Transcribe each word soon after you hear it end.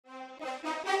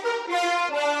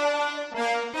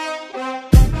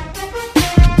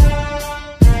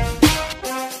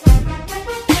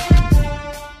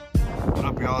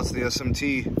the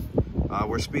SMT.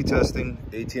 We're speed testing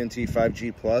AT&T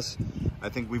 5G Plus. I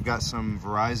think we've got some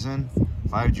Verizon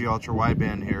 5G Ultra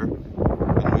Wideband here.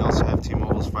 And we also have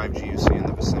T-Mobile's 5G UC in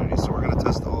the vicinity. So we're gonna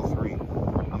test all three.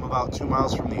 I'm about 2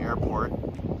 miles from the airport.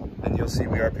 And you'll see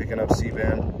we are picking up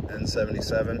C-band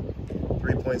N77,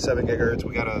 3.7 gigahertz.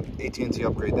 We got a AT&T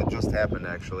upgrade that just happened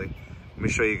actually. Let me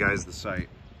show you guys the site.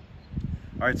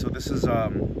 All right, so this is, I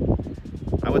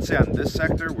would say on this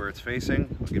sector where it's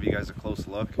facing, I'll give you guys a close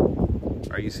look. All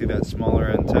right, you see that smaller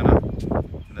antenna,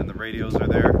 and then the radios are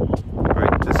there. All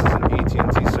right, this is an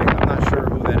AT&T site. I'm not sure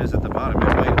who that is at the bottom.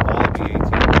 It might all be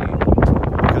AT&T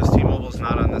because T-Mobile's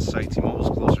not on this site. T-Mobile's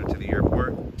closer to the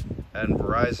airport, and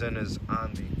Verizon is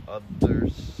on the other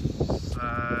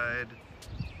side.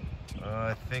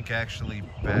 I think actually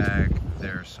back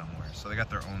there somewhere. So they got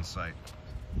their own site.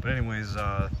 But anyways,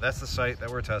 that's the site that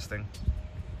we're testing.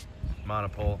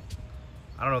 Monopole.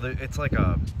 I don't know, it's like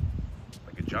a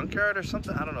junkyard or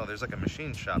something. I don't know, there's like a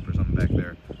machine shop or something back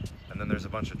there. And then there's a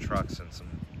bunch of trucks and some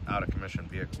out of commission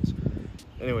vehicles.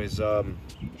 Anyways, show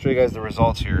you guys the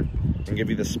results here and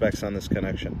give you the specs on this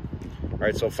connection. All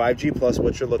right, so 5G Plus,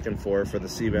 what you're looking for the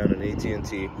C-band and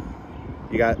AT&T.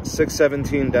 You got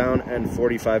 617 down and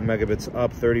 45 megabits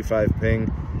up, 35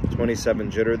 ping, 27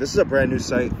 jitter. This is a brand new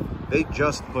site. They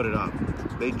just put it up.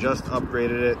 They just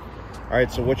upgraded it. All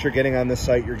right, so what you're getting on this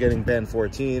site, you're getting band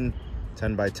 14,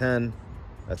 10 by 10.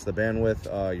 That's the bandwidth.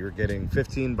 You're getting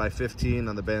 15 by 15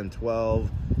 on the band 12.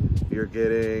 You're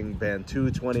getting band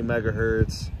 2, 20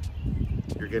 megahertz.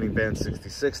 You're getting band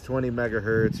 66, 20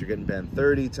 megahertz. You're getting band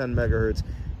 30, 10 megahertz.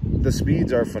 The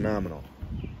speeds are phenomenal.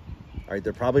 All right,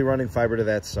 they're probably running fiber to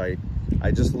that site.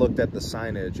 I just looked at the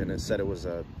signage and it said it was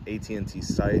a AT&T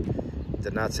site. It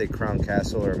did not say Crown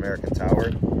Castle or American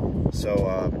Tower.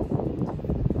 So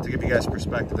to give you guys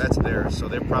perspective, that's theirs. So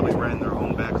they're probably running their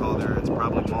own backhaul there. It's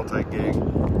probably multi-gig,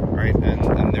 right?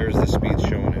 And there's the speed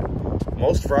showing it.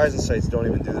 Most Verizon sites don't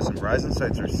even do this, and Verizon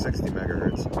sites are 60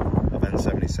 megahertz of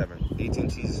N77.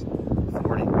 AT&T's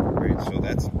 40, right? So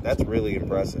that's really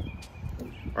impressive.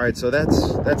 All right, so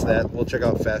that's that. We'll check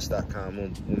out fast.com. We'll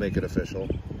make it official.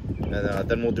 And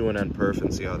then we'll do an NPerf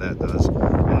and see how that does.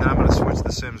 And then I'm gonna switch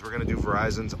the SIMs. We're gonna do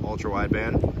Verizon's Ultra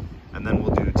Wideband, and then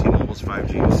we'll do T-Mobile's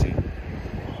 5G UC.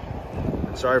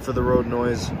 Sorry for the road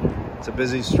noise. It's a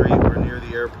busy street. We're near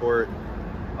the airport.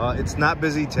 It's not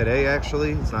busy today,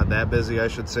 actually. It's not that busy, I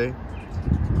should say.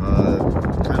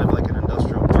 Kind of like an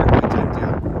industrial parkway type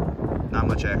deal. Not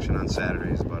much action on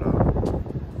Saturdays, but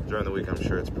during the week, I'm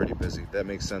sure it's pretty busy. That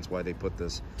makes sense why they put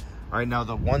this. All right, now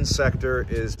the one sector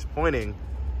is pointing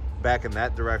back in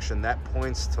that direction. That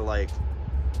points to like,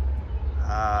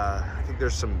 I think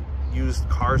there's some used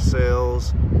car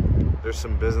sales. There's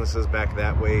some businesses back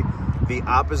that way. The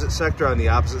opposite sector on the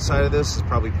opposite side of this is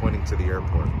probably pointing to the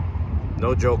airport.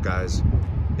 No joke, guys.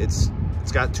 It's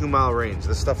got 2 mile range.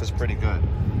 This stuff is pretty good.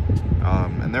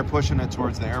 And they're pushing it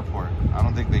towards the airport. I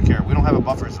don't think they care. We don't have a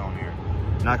buffer zone here.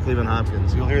 Not Cleveland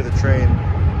Hopkins. You'll hear the train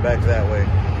back that way.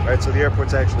 All right, so the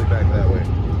airport's actually back that way.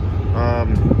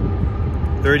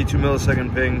 32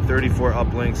 millisecond ping, 34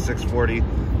 uplink, 640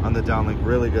 on the downlink.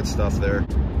 Really good stuff there.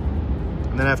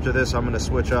 And then after this, I'm gonna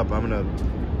switch up. I'll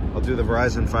do the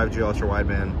Verizon 5G Ultra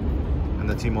Wideband and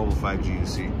the T-Mobile 5G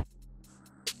UC.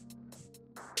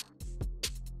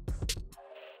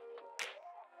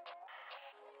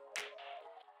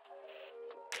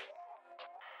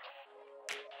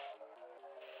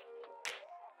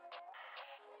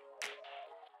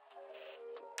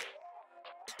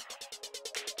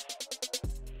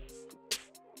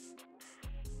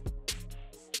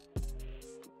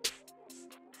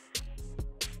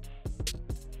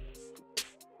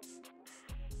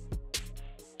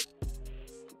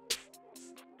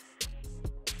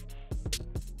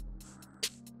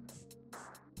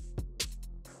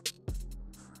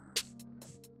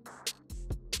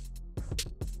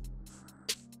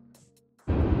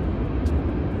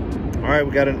 All right,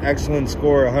 we got an excellent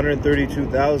score,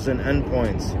 132,000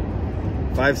 endpoints.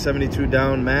 572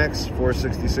 down max,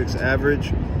 466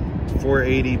 average,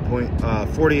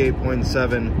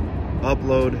 48.7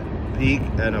 upload peak,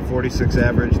 and a 46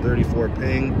 average, 34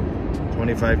 ping,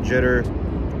 25 jitter.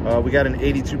 We got an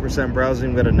 82%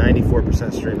 browsing, we got a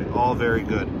 94% streaming, all very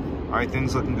good. All right,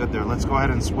 things looking good there. Let's go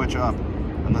ahead and switch up,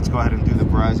 and let's go ahead and do the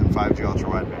Verizon 5G Ultra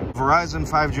Wideband. Verizon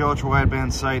 5G Ultra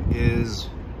Wideband site is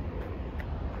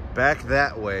back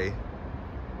that way.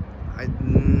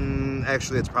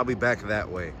 Actually, it's probably back that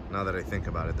way, now that I think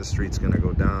about it. This street's gonna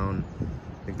go down. I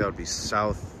think that would be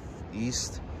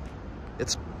southeast.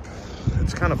 It's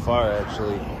kind of far,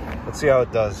 actually. Let's see how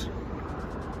it does.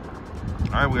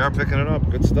 All right, we are picking it up.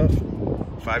 Good stuff.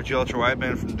 5G Ultra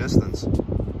Wideband from distance.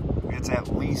 it's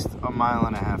at least a mile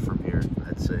and a half from here,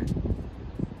 I'd say.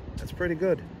 That's pretty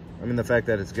good. I mean, the fact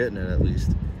that it's getting it at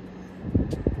least.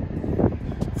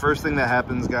 First thing that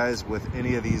happens, guys, with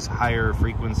any of these higher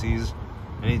frequencies,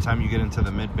 anytime you get into the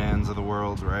mid bands of the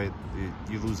world, right,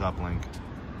 you lose uplink.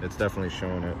 It's definitely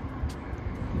showing it.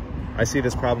 I see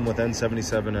this problem with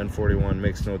N77, N41,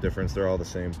 makes no difference. They're all the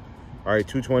same. All right,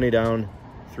 220 down,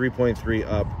 3.3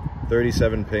 up,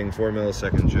 37 ping, 4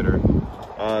 millisecond jitter.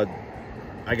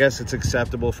 I guess it's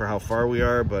acceptable for how far we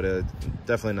are, but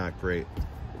definitely not great.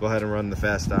 Go ahead and run the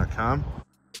fast.com.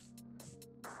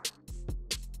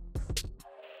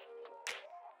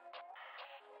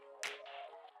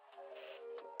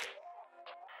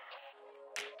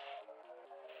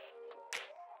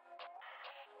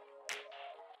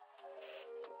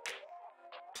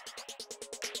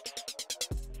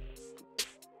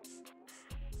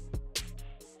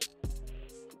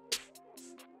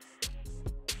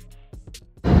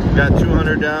 Got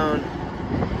 200 down.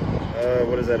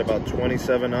 What is that, about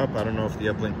 27 up? I don't know if the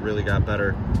uplink really got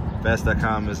better.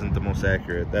 Fast.com isn't the most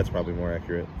accurate. That's probably more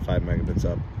accurate. 5 megabits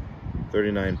up.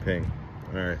 39 ping.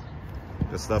 All right.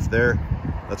 Good stuff there.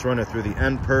 Let's run it through the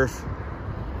NPerf.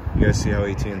 You guys see how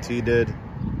AT&T did.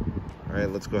 All right,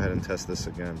 let's go ahead and test this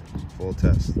again. Full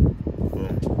test.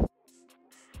 Boom.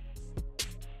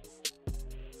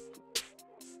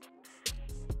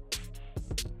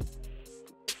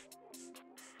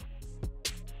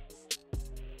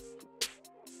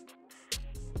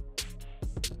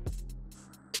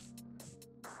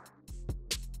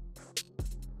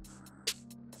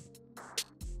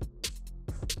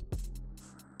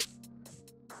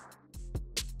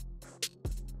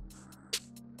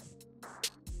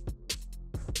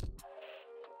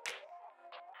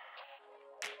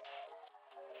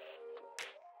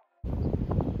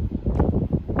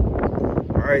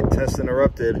 All right, test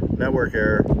interrupted, network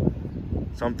error,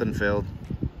 something failed.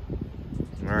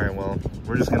 All right, well,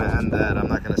 we're just gonna end that. I'm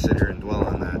not gonna sit here and dwell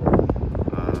on that.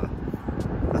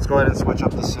 Let's go ahead and switch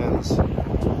up the SIMs.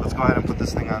 Let's go ahead and put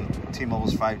this thing on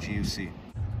T-Mobile's 5G UC.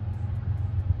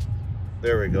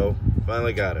 There we go,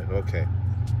 finally got it, okay.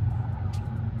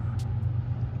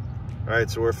 All right,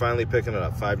 so we're finally picking it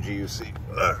up, 5G UC.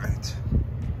 All right,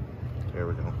 there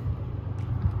we go.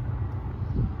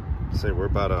 Say we're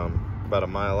about a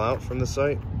mile out from the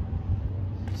site,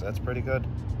 so that's pretty good.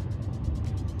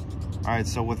 All right,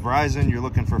 so with Verizon, you're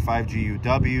looking for 5G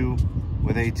UW.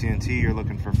 With AT&T, you're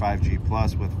looking for 5G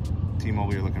plus. With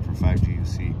T-Mobile, you're looking for 5G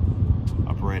UC.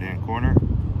 Upper right-hand corner.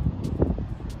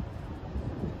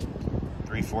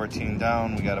 314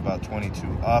 down, we got about 22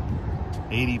 up.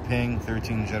 80 ping,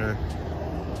 13 jitter.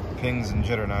 Pings and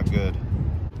jitter not good.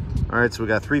 All right, so we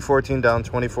got 314 down,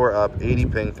 24 up, 80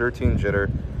 ping, 13 jitter.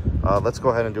 Let's go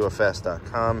ahead and do a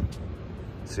fast.com,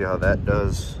 see how that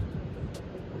does.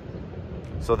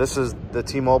 So this is the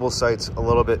T-Mobile site's a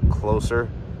little bit closer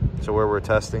to where we're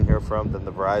testing here from than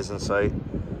the Verizon site,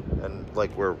 and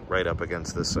like we're right up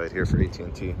against this site here for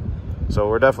AT&T. So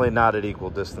we're definitely not at equal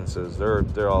distances.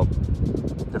 They're all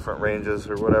different ranges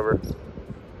or whatever.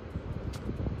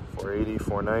 480,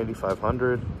 490,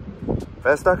 500.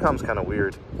 Fast.com's kind of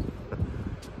weird.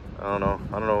 I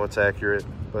don't know what's accurate,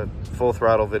 but full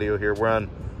throttle video here. We're on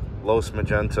Los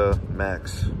Magenta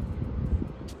MAX.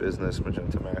 Business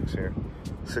Magenta MAX here.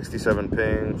 67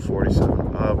 ping,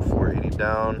 47 up, 480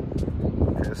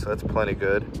 down. Okay, so that's plenty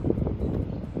good.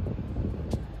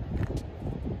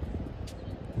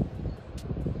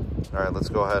 All right, let's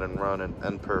go ahead and run an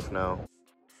NPerf now.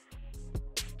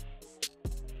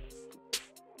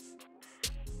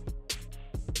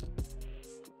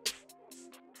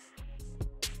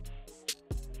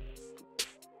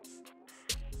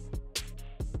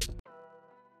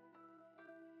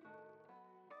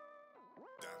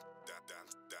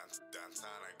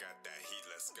 Downtown, I got that heat,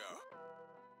 let's go.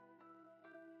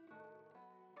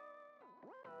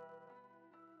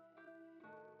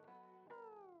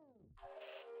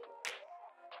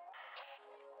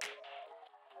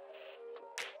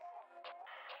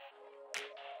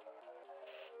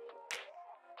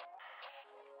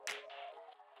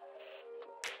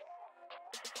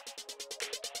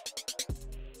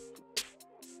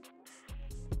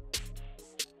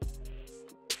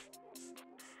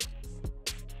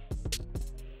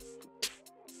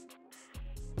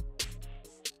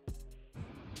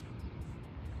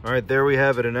 All right, there we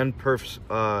have it, an NPerf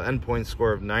endpoint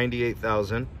score of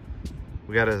 98,000.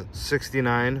 We got a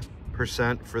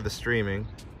 69% for the streaming,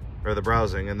 or the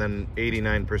browsing, and then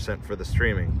 89% for the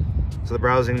streaming. So the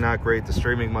browsing, not great, the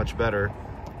streaming much better.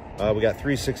 We got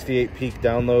 368 peak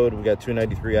download, we got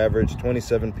 293 average,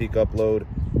 27 peak upload,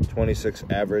 26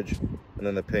 average, and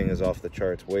then the ping is off the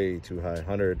charts, way too high,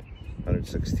 100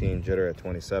 116, jitter at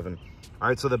 27. All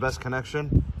right, so the best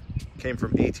connection came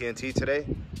from AT&T today.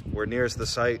 We're nearest the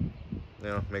site, you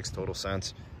know, makes total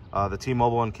sense. The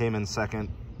T-Mobile one came in second.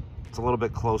 It's a little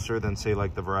bit closer than, say,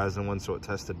 like the Verizon one, so it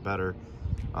tested better.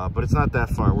 But it's not that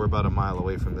far. We're about a mile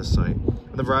away from this site.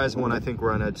 And the Verizon one, I think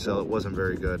we're on edge cell. It wasn't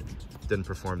very good. Didn't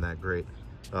perform that great.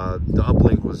 The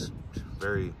uplink was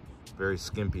very, very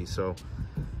skimpy. So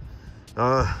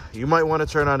you might want to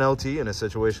turn on LT in a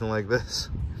situation like this.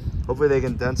 Hopefully they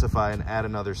can densify and add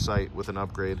another site with an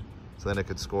upgrade so then it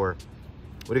could score.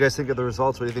 What do you guys think of the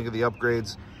results? What do you think of the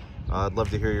upgrades? I'd love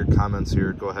to hear your comments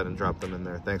here. Go ahead and drop them in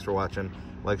there. Thanks for watching.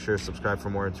 Like, share, subscribe for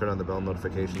more, and turn on the bell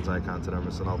notifications icon to never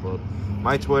miss an upload.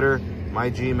 My Twitter, my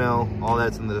Gmail, all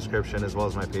that's in the description, as well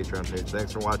as my Patreon page.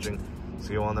 Thanks for watching.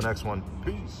 See you all on the next one.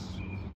 Peace.